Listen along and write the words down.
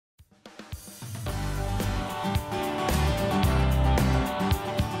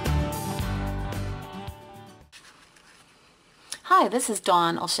Hi, this is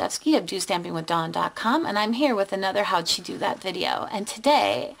Dawn Olszewski of DOstampingWithDawn.com, and I'm here with another How'd She Do That video. And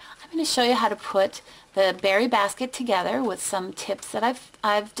today I'm going to show you how to put the berry basket together with some tips that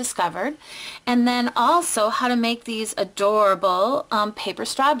I've discovered, and then also how to make these adorable paper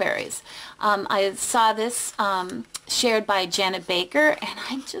strawberries. I saw this shared by Janet Baker, and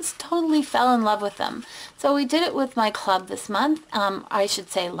I just totally fell in love with them. So we did it with my club this month, I should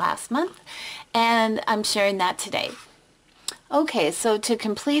say last month, and I'm sharing that today. Okay, so to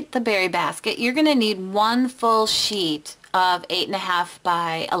complete the berry basket, you're going to need one full sheet of 8.5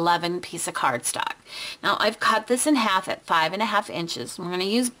 by 11 piece of cardstock. Now I've cut this in half at 5.5 inches. We're going to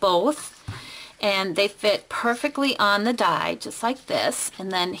use both, and they fit perfectly on the die, just like this.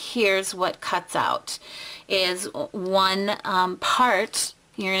 And then here's what cuts out is one part.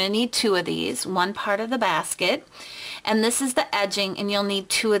 You're going to need two of these, one part of the basket, and this is the edging, and you'll need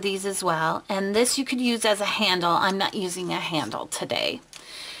two of these as well. And this you could use as a handle. I'm not using a handle today.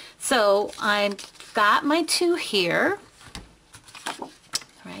 So I've got my two here,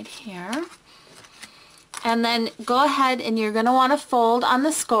 right here, and then go ahead and you're going to want to fold on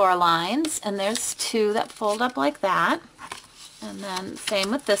the score lines, and there's two that fold up like that, and then same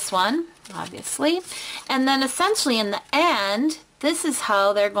with this one, obviously. And then essentially in the end, this is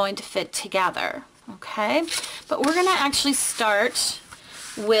how they're going to fit together, okay? But we're going to actually start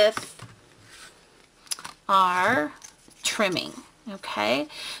with our trimming, okay?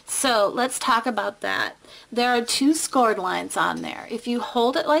 So let's talk about that. There are two scored lines on there. If you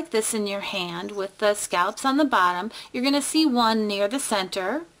hold it like this in your hand with the scallops on the bottom, you're going to see one near the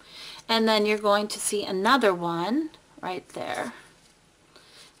center, and then you're going to see another one right there.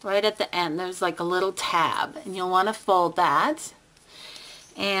 Right at the end, there's like a little tab, and you'll want to fold that.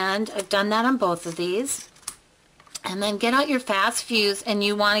 And I've done that on both of these. And then get out your fast fuse, and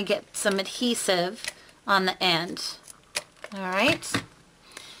you want to get some adhesive on the end. Alright,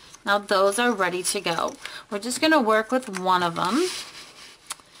 now those are ready to go. We're just going to work with one of them.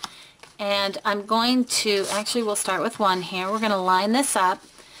 And I'm going to, actually we'll start with one here. We're going to line this up.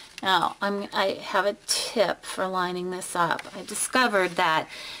 Now, I have a tip for lining this up. I discovered that,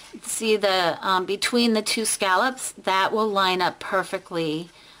 see the between the two scallops, that will line up perfectly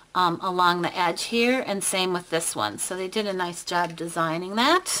along the edge here, and same with this one. So they did a nice job designing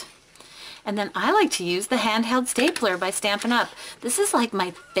that. And then I like to use the handheld stapler by Stampin' Up. This is like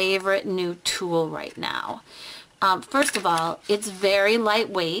my favorite new tool right now. First of all, it's very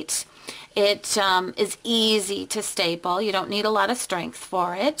lightweight. It is easy to staple. You don't need a lot of strength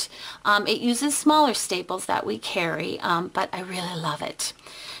for it. It uses smaller staples that we carry, but I really love it.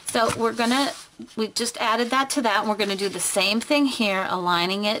 So we just added that to that, and we're going to do the same thing here,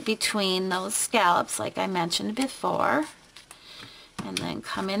 aligning it between those scallops like I mentioned before. And then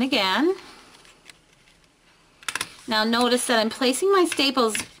come in again. Now notice that I'm placing my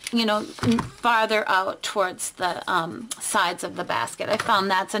staples, you know, farther out towards the sides of the basket. I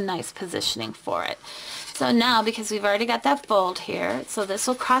found that's a nice positioning for it. So now, because we've already got that fold here, so this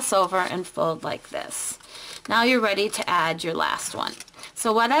will cross over and fold like this. Now you're ready to add your last one.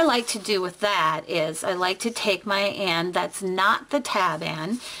 So what I like to do with that is I like to take my end that's not the tab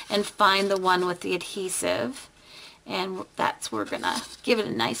end and find the one with the adhesive, and that's, we're gonna give it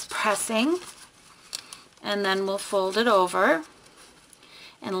a nice pressing, and then we'll fold it over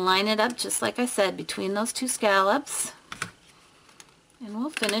and line it up just like I said between those two scallops, and we'll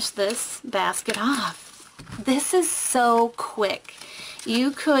finish this basket off. This is so quick.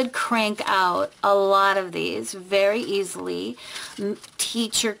 You could crank out a lot of these very easily.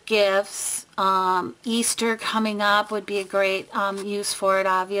 Teacher gifts, Easter coming up would be a great use for it,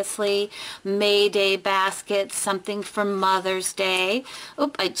 obviously. May Day baskets, something for Mother's Day.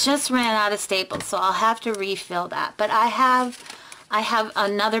 Oop, I just ran out of staples, so I'll have to refill that. But I have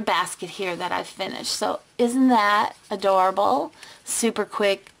another basket here that I've finished. So isn't that adorable? Super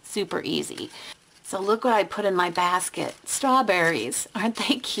quick, super easy. So look what I put in my basket. Strawberries. Aren't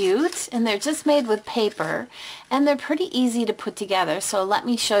they cute? And they're just made with paper, and they're pretty easy to put together. So let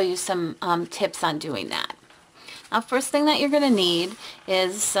me show you some tips on doing that. Now, first thing that you're going to need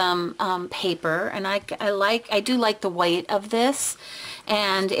is some paper, and I do like the weight of this,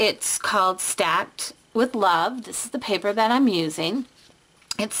 and it's called Stacked with Love. This is the paper that I'm using.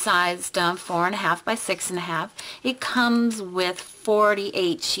 It's sized 4.5 by 6.5. It comes with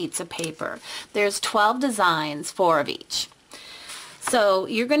 48 sheets of paper. There's 12 designs, 4 of each. So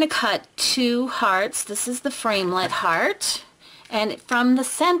you're going to cut 2 hearts. This is the framelit heart, and from the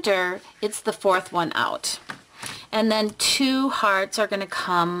center, it's the 4th one out. And then 2 hearts are going to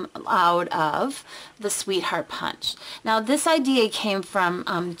come out of the Sweetheart Punch. Now this idea came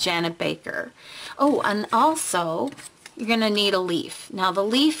from Janet Baker. Oh, and also you're going to need a leaf. Now the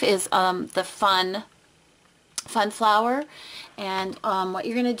leaf is the fun flower, and what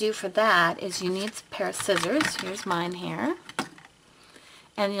you're going to do for that is you need a pair of scissors. Here's mine here,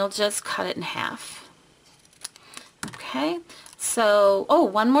 and you'll just cut it in half. Okay, so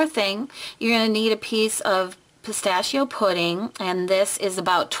one more thing, you're going to need a piece of pistachio pudding, and this is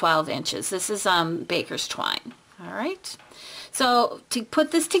about 12 inches. This is baker's twine. All right, so to put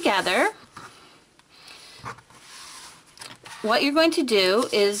this together, what you're going to do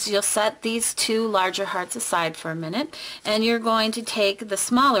is you'll set these two larger hearts aside for a minute, and you're going to take the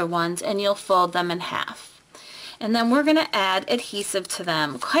smaller ones and you'll fold them in half. And then we're going to add adhesive to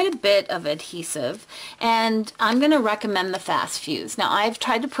them, quite a bit of adhesive, and I'm going to recommend the Fast Fuse. Now I've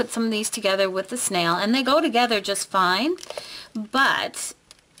tried to put some of these together with the snail and they go together just fine, but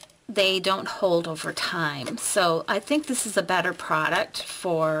they don't hold over time. So I think this is a better product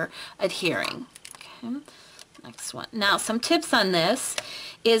for adhering. Okay. Next one. Now some tips on this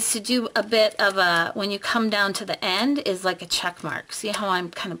is to do a bit of a, when you come down to the end, is like a check mark. See how I'm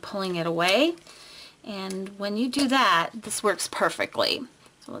kind of pulling it away? And when you do that, this works perfectly.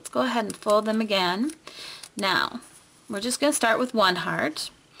 So let's go ahead and fold them again. Now we're just going to start with one heart,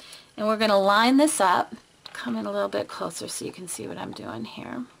 and we're going to line this up. Come in a little bit closer so you can see what I'm doing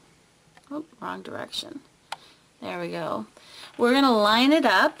here. Oh, wrong direction. There we go. We're going to line it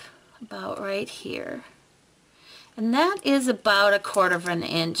up about right here. And that is about 1/4 of an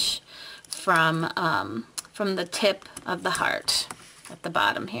inch from the tip of the heart at the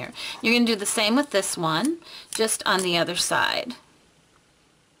bottom here. You're going to do the same with this one, just on the other side.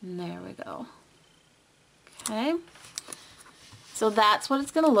 And there we go. Okay. So that's what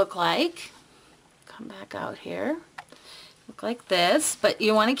it's going to look like. Come back out here. Look like this, but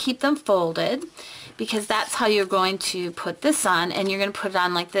you want to keep them folded because that's how you're going to put this on, and you're going to put it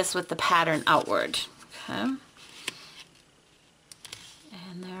on like this with the pattern outward. Okay.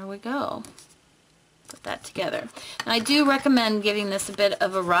 And there we go. Put that together. Now I do recommend giving this a bit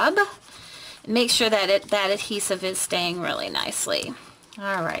of a rub. Make sure that that adhesive is staying really nicely.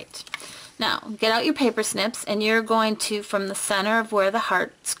 All right. Now get out your paper snips, and you're going to, from the center of where the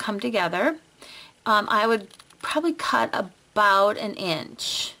hearts come together, I would probably cut about 1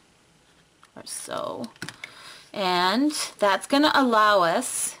 inch or so. And that's going to allow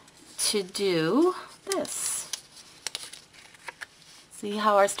us to do this. See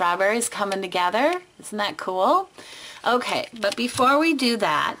how our strawberries coming together? Isn't that cool? Okay, but before we do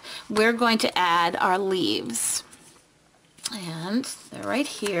that, we're going to add our leaves. And they're right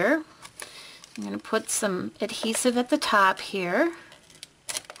here. I'm going to put some adhesive at the top here.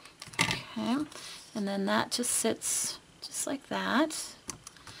 Okay, and then that just sits just like that.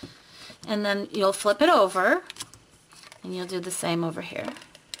 And then you'll flip it over, and you'll do the same over here.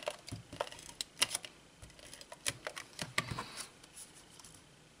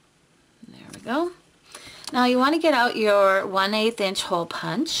 Go. Now you want to get out your 1/8 inch hole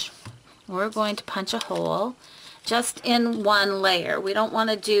punch. We're going to punch a hole just in one layer. We don't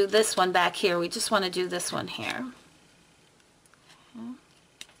want to do this one back here. We just want to do this one here. Okay.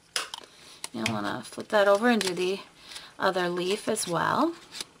 You'll want to flip that over and do the other leaf as well.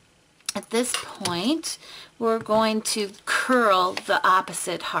 At this point, we're going to curl the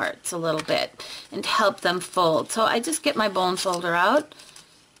opposite hearts a little bit and help them fold. So I just get my bone folder out.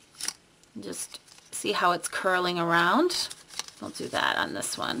 Just see how it's curling around. We'll do that on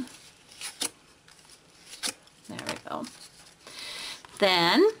this one. There we go.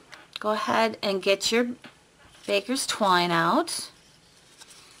 Then go ahead and get your baker's twine out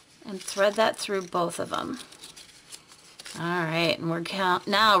and thread that through both of them. All right, and we're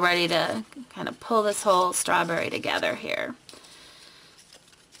now ready to kind of pull this whole strawberry together here.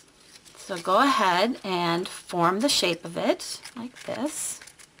 So go ahead and form the shape of it like this.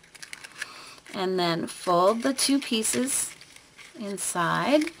 And then fold the two pieces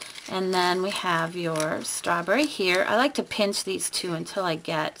inside, and then we have your strawberry here. I like to pinch these two until I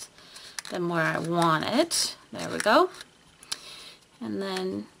get them where I want it. There we go. And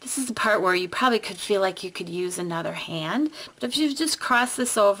then this is the part where you probably could feel like you could use another hand, but if you just cross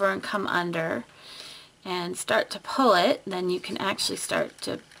this over and come under and start to pull it, then you can actually start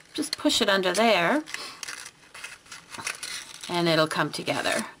to just push it under there, and it'll come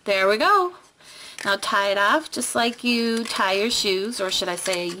together. There we go. Now tie it off just like you tie your shoes, or should I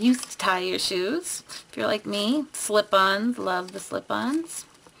say used to tie your shoes. If you're like me, slip-ons, love the slip-ons.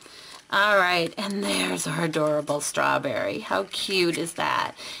 All right, and there's our adorable strawberry. How cute is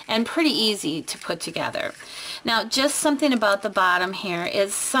that? And pretty easy to put together. Now, just something about the bottom here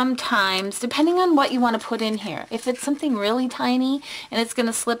is sometimes, depending on what you want to put in here, if it's something really tiny and it's going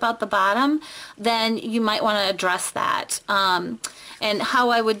to slip out the bottom, then you might want to address that. And how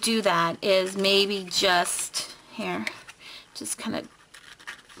I would do that is maybe just here, just kind of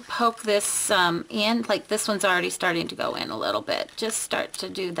poke this in, like this one's already starting to go in a little bit. Just start to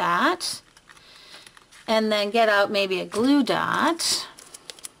do that. And then get out maybe a glue dot.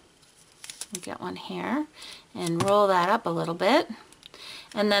 Get one here. And roll that up a little bit.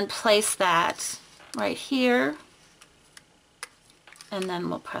 And then place that right here. And then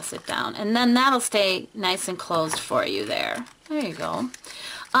we'll press it down. And then that'll stay nice and closed for you there. There you go.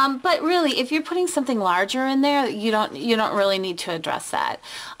 But really, if you're putting something larger in there, you don't really need to address that.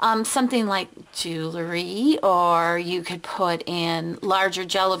 Something like jewelry, or you could put in larger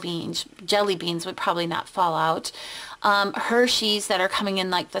jelly beans. Jelly beans would probably not fall out. Hershey's that are coming in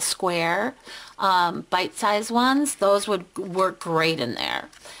like the square, bite-sized ones, those would work great in there.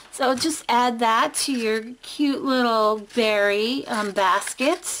 So just add that to your cute little berry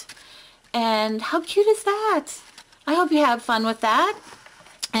basket. And how cute is that? I hope you have fun with that.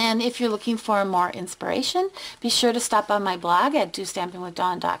 And if you're looking for more inspiration, be sure to stop on my blog at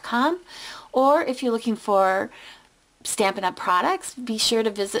DOstampingWithDawn.com. Or if you're looking for Stampin' Up! Products, be sure to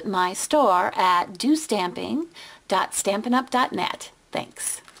visit my store at DOstamping.stampinup.net.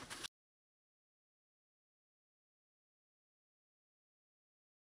 Thanks.